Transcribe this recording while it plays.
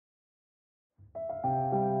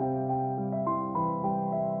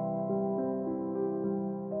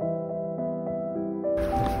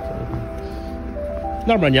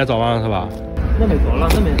那边你也早完了是吧？那边早了，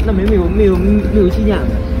那边没有几件的，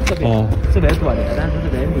这边多的，但是这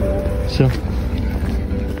边没有。行。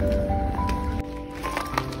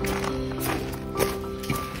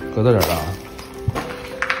搁到这儿了啊。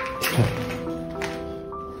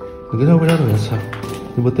你给他喂点东西吃，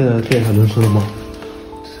你不带上零食了吗？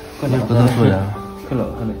搁点搁他说呀。喝了。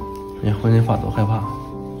哎呀，浑身发抖，害怕。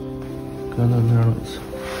给他弄点东西吃。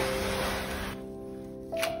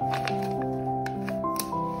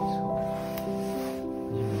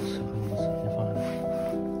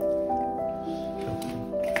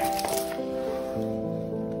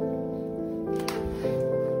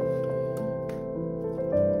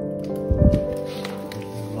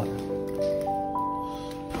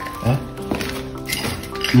哎，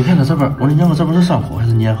你看看这边，我跟你讲过，这边是上坡还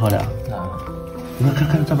是粘合的？你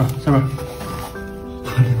看这边，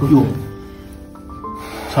哟，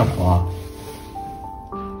上坡啊！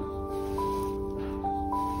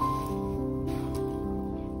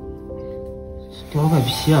掉了块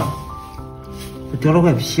皮啊！掉了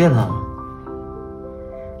块皮啊！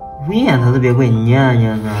危险，它这边怪粘，你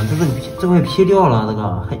看，这块皮掉了，这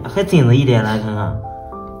个还真了一点来看看，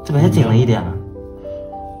这边还真了一点。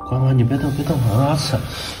乖，你别动，让他吃，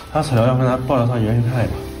他吃了，要不然抱着上医院去看一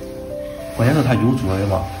看。关键是他有主人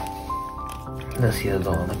嘛。那谁知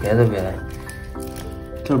道？他该这边。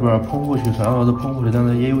这边棚户区虽然说是棚户区，但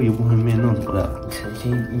是也有一部分没弄走的。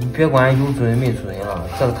你别管有主人没主人了，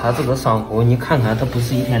他这个伤口你看看，它不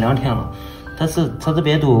是1天2天了，它这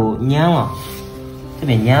边都粘了，这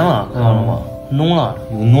边粘了，看到了吗？脓了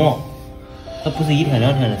有脓，它不是1天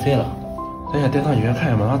2天的事了。等一下带上医院看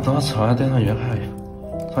一下吧，等他吃完带上医院看一下，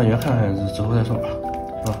上医院看看之后再说吧，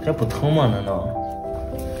是吧？这不疼吗？难道？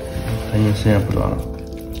反正时间不短了，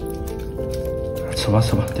吃吧，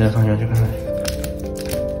带他上医院去看看。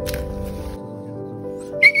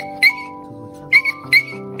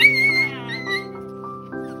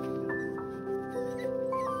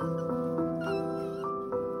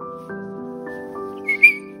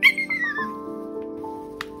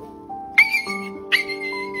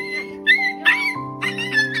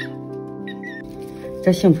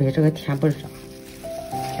这幸亏这个天不热，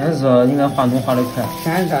天热应该化脓化得快，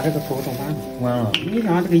天热这个狗都完了。你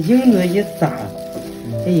想这个影子一扎，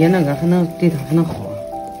这一那个还能对它还能好。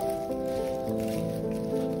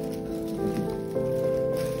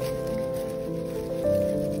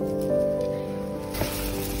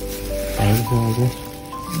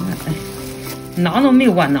囊都没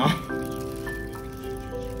窝囊，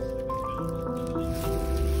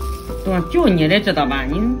对吧？就你的知道吧？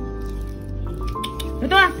你，对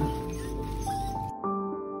吧？